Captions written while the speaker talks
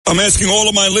I'm asking all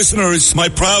of my listeners, my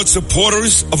proud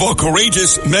supporters of our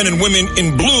courageous men and women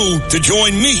in blue, to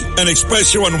join me and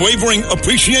express your unwavering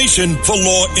appreciation for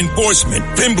law enforcement.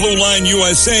 Thin Blue Line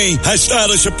USA has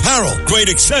stylish apparel, great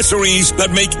accessories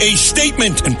that make a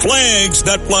statement, and flags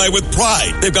that fly with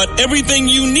pride. They've got everything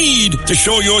you need to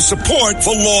show your support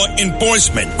for law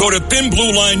enforcement. Go to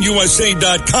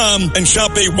thinbluelineusa.com and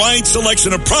shop a wide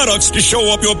selection of products to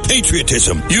show up your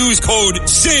patriotism. Use code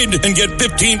SID and get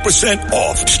 15%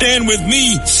 off. Stand with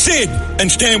me, Sid,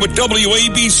 and stand with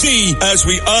WABC as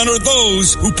we honor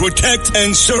those who protect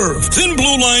and serve.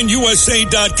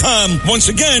 thinbluelineusa.com. Once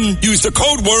again, use the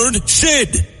code word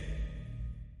SID.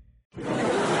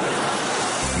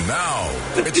 Now,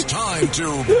 it's time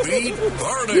to beat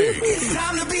Bernie. It's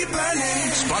time to beat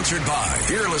Bernie. Sponsored by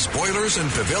Fearless Boilers and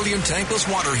Pavilion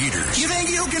Tankless Water Heaters. You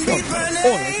think you can beat Bernie?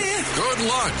 Good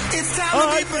luck. It's time to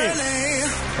beat Bernie.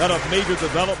 Had a major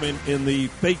development in the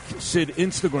fake Sid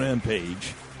Instagram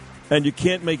page, and you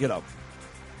can't make it up.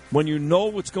 When you know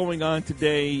what's going on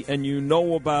today and you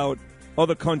know about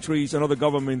other countries and other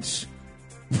governments,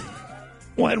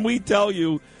 when we tell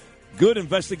you good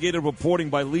investigative reporting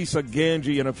by Lisa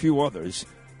Ganji and a few others,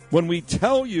 when we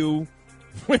tell you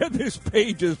where this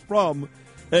page is from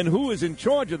and who is in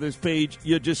charge of this page,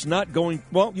 you're just not going,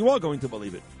 well, you are going to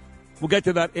believe it. We'll get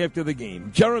to that after the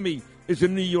game. Jeremy is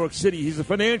in New York City. He's a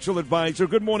financial advisor.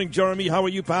 Good morning, Jeremy. How are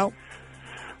you, pal?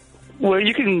 Well,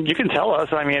 you can tell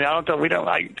us. I mean, I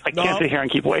can't sit here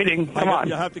and keep waiting. Come on.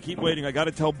 You have to keep waiting. I got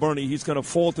to tell Bernie he's going to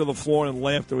fall to the floor in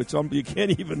laughter. You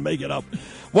can't even make it up.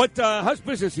 How's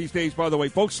business these days, by the way?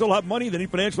 Folks still have money? They need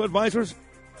financial advisors?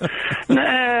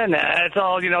 Nah. It's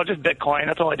all, just Bitcoin.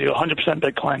 That's all I do. 100%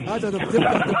 Bitcoin.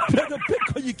 The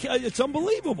Bitcoin, it's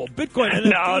unbelievable. Bitcoin.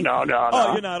 NFT. No.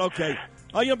 Oh, you're not? Okay.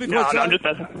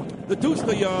 Because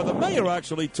the mayor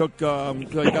actually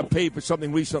got paid for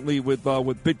something recently with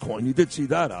Bitcoin. You did see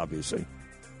that, obviously.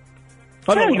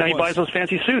 He buys those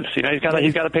fancy suits. He's got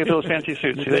to pay for those fancy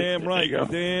suits. Damn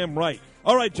right.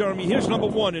 All right, Jeremy. Here's number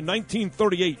one. In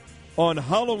 1938, on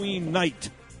Halloween night,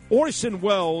 Orson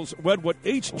Welles read what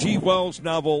H.G. Wells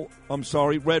novel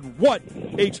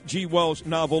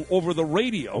over the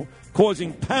radio,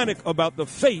 causing panic about the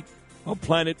fate of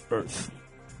planet Earth.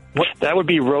 What? That would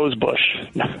be Rosebush.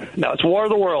 No, it's War of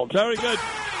the Worlds. Very good.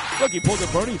 Look, he pulled a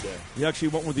Bernie there. He actually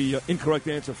went with the incorrect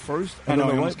answer first. I know,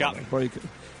 he almost got me. Very good.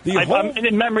 I'm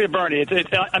in memory of Bernie. I'm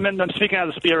speaking out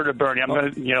of the spirit of Bernie. I'm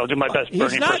going to do my best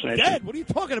Bernie impersonation. He's not dead. What are you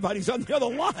talking about? He's on the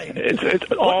other line.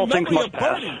 It's all things must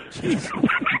pass.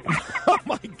 Oh,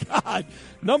 my God.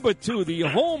 Number two, the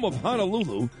home of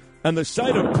Honolulu and the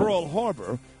site of Pearl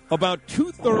Harbor, about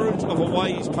 2/3 of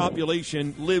Hawaii's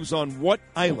population lives on what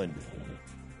island?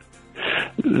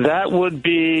 That would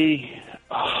be,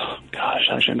 I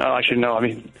should know. I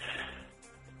mean,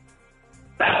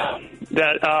 too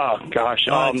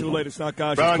late. It's not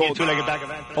gosh. Wrong, it's two-legged back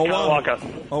of Anthony.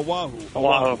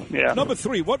 Oahu. Yeah. Number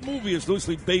three, what movie is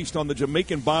loosely based on the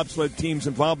Jamaican bobsled team's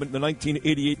involvement in the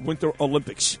 1988 Winter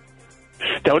Olympics?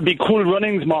 That would be Cool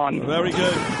Runnings, man. Very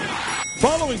good.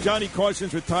 Following Johnny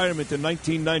Carson's retirement in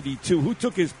 1992, who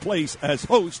took his place as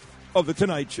host of The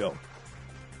Tonight Show?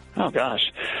 Oh,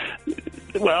 gosh.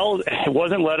 Well, it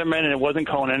wasn't Letterman and it wasn't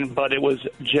Conan, but it was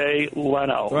Jay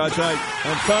Leno. That's right.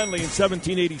 And finally, in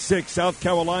 1786, South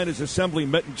Carolina's assembly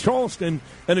met in Charleston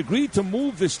and agreed to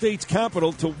move the state's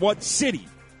capital to what city?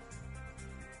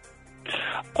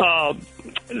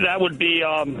 That would be,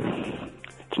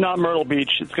 it's not Myrtle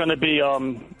Beach. It's going to be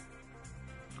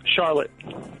Charlotte.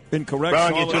 Incorrect.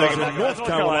 Charlotte is in North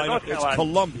Carolina. It's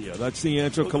Columbia. That's the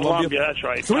answer. Columbia, that's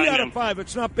right. 3 out of 5.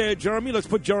 It's not bad, Jeremy. Let's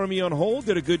put Jeremy on hold.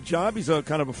 Did a good job. He's a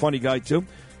kind of a funny guy, too.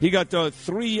 He got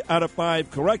 3 out of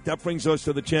 5 correct. That brings us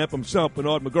to the champ himself,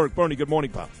 Bernard McGurk. Bernie, good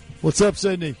morning, pal. What's up,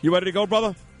 Sidney? You ready to go,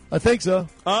 brother? I think so.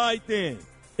 All right, then.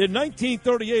 In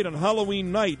 1938, on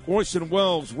Halloween night, Orson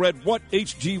Welles read what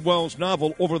H.G. Wells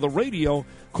novel over the radio,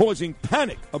 causing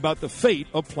panic about the fate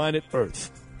of planet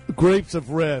Earth? Grapes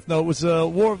of Wrath. No, it was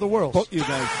War of the Worlds. Both you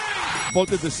guys both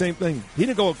did the same thing. He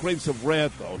didn't go with Grapes of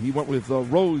Wrath, though. He went with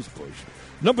Rosebush.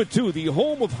 Number 2, the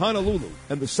home of Honolulu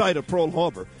and the site of Pearl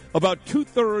Harbor. About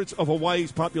 2/3 of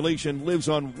Hawaii's population lives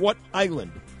on what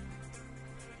island?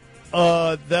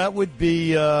 That would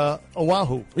be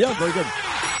Oahu. Yeah, very good.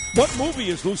 What movie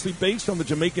is loosely based on the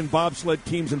Jamaican bobsled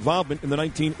team's involvement in the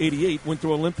 1988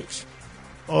 Winter Olympics?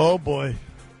 Oh, boy.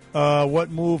 What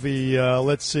movie?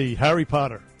 Let's see. Harry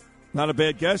Potter. Not a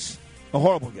bad guess. A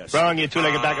horrible guess. Wrong, you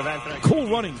two-legged back of Anthony. Cool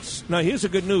Runnings. Now, here's the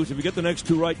good news. If you get the next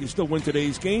 2 right, you still win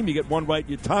today's game. You get 1 right,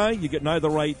 you tie. You get neither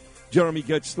right, Jeremy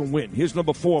gets the win. Here's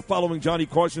number 4. Following Johnny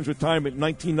Carson's retirement in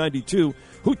 1992,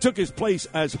 who took his place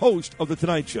as host of The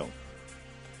Tonight Show?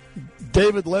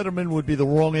 David Letterman would be the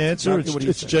wrong answer. Exactly what he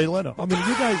It's said. Jay Leno. I mean,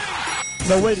 you guys.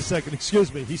 No, wait a second.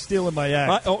 Excuse me. He's stealing my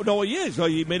act. Oh no, he is.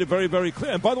 He made it very, very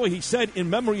clear. And by the way, he said, "In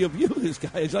memory of you." This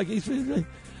guy is like he's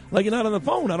like you're not on the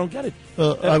phone. I don't get it.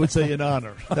 I would say in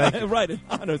honor. Thank you. Right, in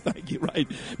honor. Thank you. Right.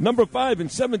 Number 5 in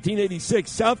 1786,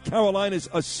 South Carolina's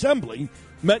Assembly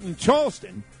met in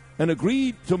Charleston and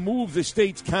agreed to move the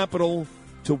state's capital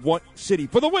to what city?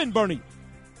 For the win, Bernie.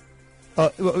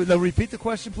 Now repeat the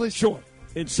question, please. Sure.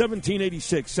 In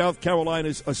 1786, South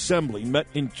Carolina's Assembly met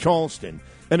in Charleston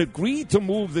and agreed to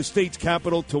move the state's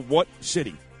capital to what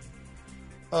city?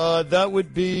 That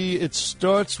would be. It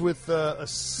starts with a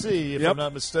C, if Yep. I'm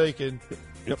not mistaken.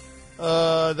 Yep.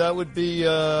 That would be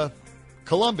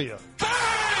Columbia.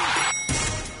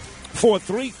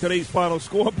 4-3, today's final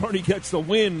score. Bernie gets the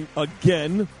win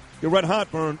again. You're red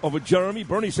hot, Bern, over Jeremy.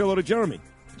 Bernie, say hello to Jeremy.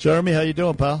 Jeremy, how you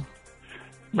doing, pal?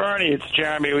 Bernie, it's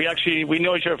Jeremy. We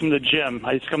know each other from the gym.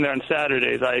 I used to come there on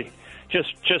Saturdays.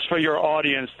 Just for your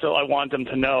audience, I want them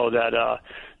to know that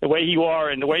the way you are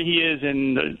and the way he is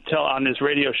on this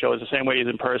radio show is the same way he is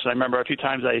in person. I remember a few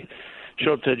times I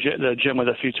showed up to the gym with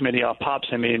a few too many pops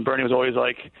in me, and Bernie was always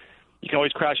like, "You can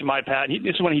always crash in my pad."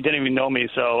 This is when he didn't even know me,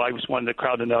 so I just wanted the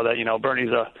crowd to know that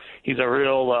Bernie's he's a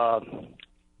real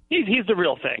he's the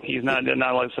real thing. He's not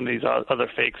like some of these other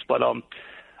fakes, but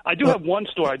I do have one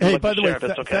story. Hey, by the way,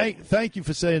 thank you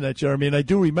for saying that, Jeremy. And I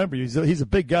do remember you. He's a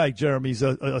big guy, Jeremy. He's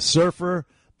a surfer,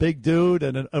 big dude,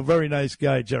 and a very nice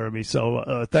guy, Jeremy.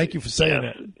 So thank you for saying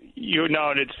that. You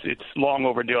know, it's long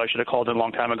overdue. I should have called it a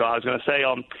long time ago. I was going to say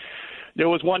there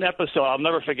was one episode I'll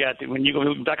never forget when you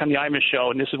go back on the Imus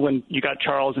show, and this is when you got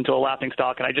Charles into a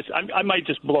laughingstock. And I might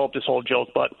just blow up this whole joke,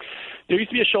 but there used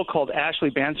to be a show called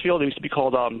Ashley Bansfield. It used to be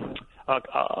called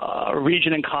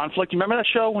Region in Conflict. You remember that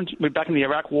show when we were back in the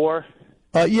Iraq War?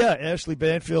 Yeah, Ashley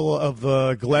Banfield of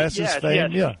Glasses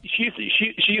fame. Yeah, she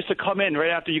used to come in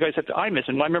right after you guys had the Imus,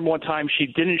 and I remember one time she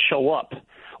didn't show up,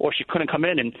 or she couldn't come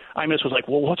in, and Imus was like,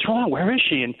 "Well, what's wrong? Where is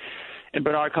she?" And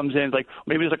Bernard comes in, like,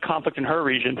 maybe there's a conflict in her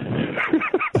region.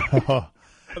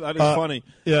 That is funny.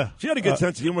 Yeah. She had a good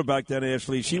sense of humor back then,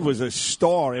 Ashley. She was a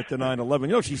star after 9/11.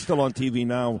 You know, she's still on TV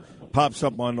now, pops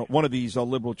up on one of these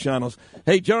liberal channels.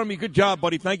 Hey, Jeremy, good job,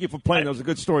 buddy. Thank you for playing. That was a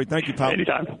good story. Thank you, pal.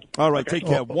 Anytime. All right, take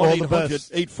care. All the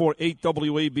best.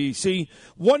 1-800-848-WABC.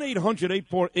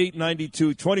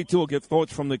 1-800-848-9222. We'll get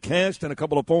thoughts from the cast and a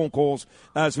couple of phone calls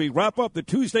as we wrap up the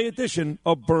Tuesday edition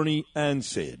of Bernie and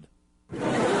Sid.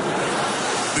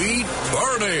 Beat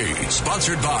Bernie.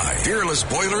 Sponsored by Fearless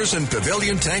Boilers and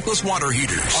Pavilion Tankless Water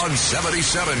Heaters on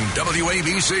 77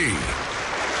 WABC.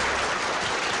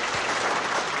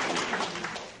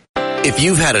 If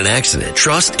you've had an accident,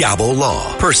 trust Gabo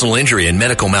Law. Personal injury and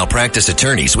medical malpractice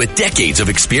attorneys with decades of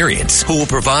experience who will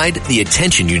provide the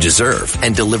attention you deserve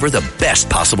and deliver the best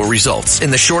possible results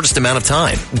in the shortest amount of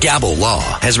time. Gabo Law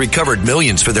has recovered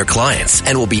millions for their clients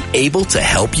and will be able to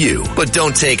help you. But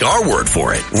don't take our word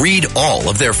for it. Read all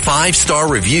of their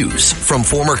 5-star reviews from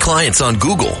former clients on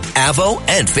Google, Avo,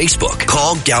 and Facebook.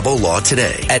 Call Gabo Law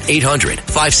today at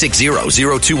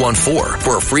 800-560-0214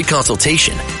 for a free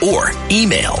consultation or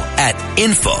email at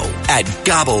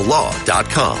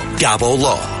info@gabolaw.com. Gabo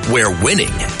Law, where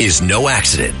winning is no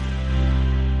accident.